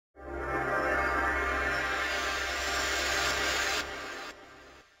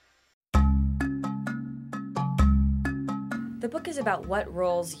The book is about what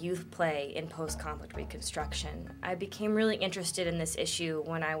roles youth play in post-conflict reconstruction. I became really interested in this issue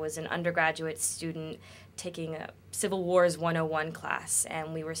when I was an undergraduate student taking a Civil Wars 101 class,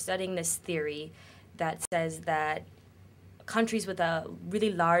 and we were studying this theory that says that countries with a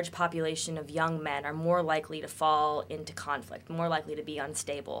really large population of young men are more likely to fall into conflict, more likely to be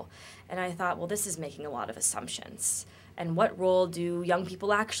unstable. And I thought, well, this is making a lot of assumptions. And what role do young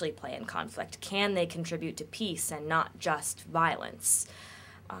people actually play in conflict? Can they contribute to peace and not just violence?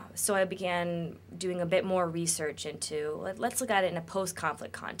 So I began doing a bit more research into, let's look at it in a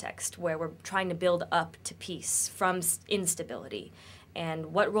post-conflict context where we're trying to build up to peace from instability. And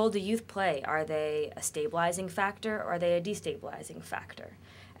what role do youth play? Are they a stabilizing factor or are they a destabilizing factor?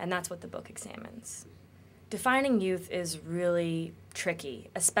 And that's what the book examines. Defining youth is really tricky,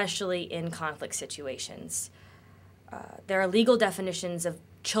 especially in conflict situations. There are legal definitions of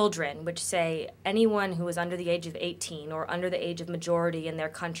children which say anyone who is under the age of 18 or under the age of majority in their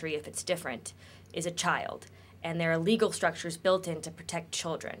country, if it's different, is a child. And there are legal structures built in to protect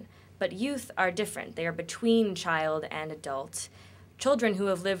children. But youth are different. They are between child and adult. Children who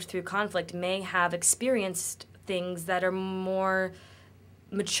have lived through conflict may have experienced things that are more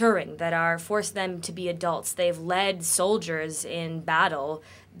maturing, that are force them to be adults. They've led soldiers in battle.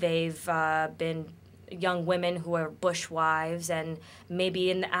 They've been young women who are bushwives, and maybe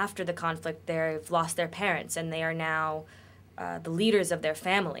after the conflict they've lost their parents and they are now the leaders of their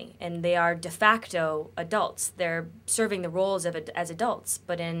family, and they are de facto adults. They're serving the roles of as adults,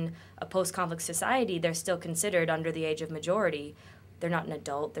 but in a post-conflict society they're still considered under the age of majority. They're not an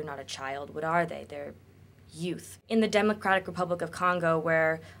adult, they're not a child. What are they? They're youth. In the Democratic Republic of Congo,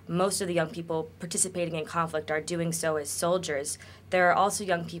 where most of the young people participating in conflict are doing so as soldiers, there are also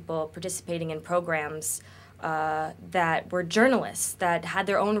young people participating in programs that were journalists, that had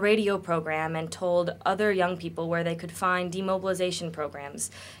their own radio program and told other young people where they could find demobilization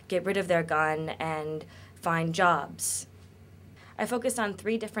programs, get rid of their gun, and find jobs. I focused on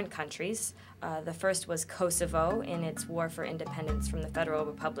 3 different countries. The first was Kosovo in its war for independence from the Federal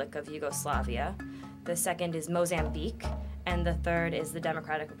Republic of Yugoslavia. The second is Mozambique, and the third is the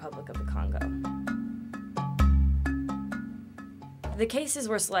Democratic Republic of the Congo. The cases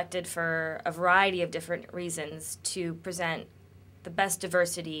were selected for a variety of different reasons to present the best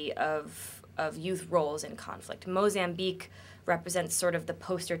diversity of youth roles in conflict. Mozambique represents sort of the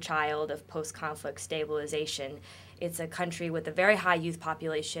poster child of post-conflict stabilization. It's a country with a very high youth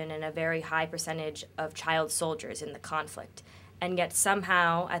population and a very high percentage of child soldiers in the conflict. And yet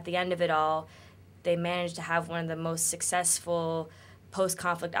somehow, at the end of it all, they managed to have one of the most successful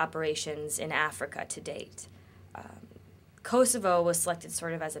post-conflict operations in Africa to date. Kosovo was selected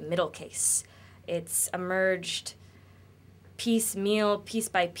sort of as a middle case. It's emerged piecemeal, piece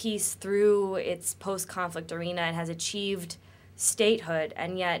by piece, through its post-conflict arena and has achieved statehood,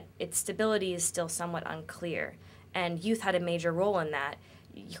 and yet its stability is still somewhat unclear. And youth had a major role in that.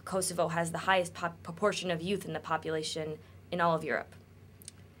 Kosovo has the highest proportion of youth in the population in all of Europe.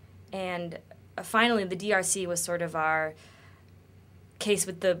 And finally, the DRC was sort of our case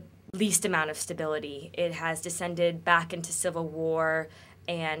with the least amount of stability. It has descended back into civil war,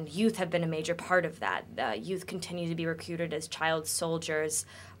 and youth have been a major part of that. Youth continue to be recruited as child soldiers.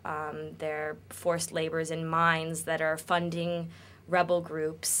 They're forced laborers in mines that are funding rebel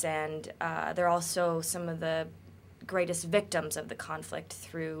groups, and they're also some of the greatest victims of the conflict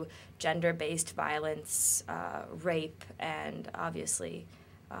through gender-based violence, rape, and obviously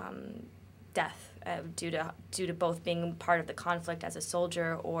death due to both being part of the conflict as a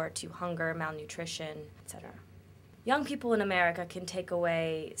soldier or to hunger, malnutrition, etc. Young people in America can take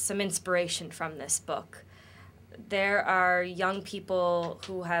away some inspiration from this book. There are young people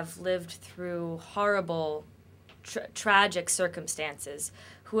who have lived through horrible, tragic circumstances,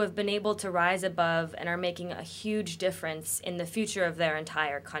 who have been able to rise above and are making a huge difference in the future of their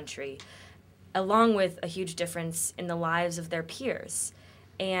entire country, along with a huge difference in the lives of their peers.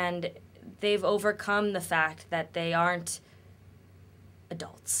 And they've overcome the fact that they aren't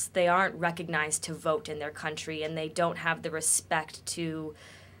adults. They aren't recognized to vote in their country, and they don't have the respect to,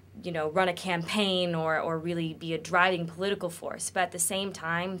 run a campaign or really be a driving political force. But at the same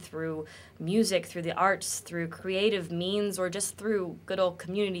time, through music, through the arts, through creative means, or just through good old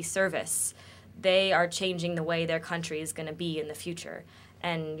community service, they are changing the way their country is going to be in the future.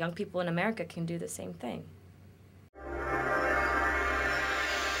 And young people in America can do the same thing.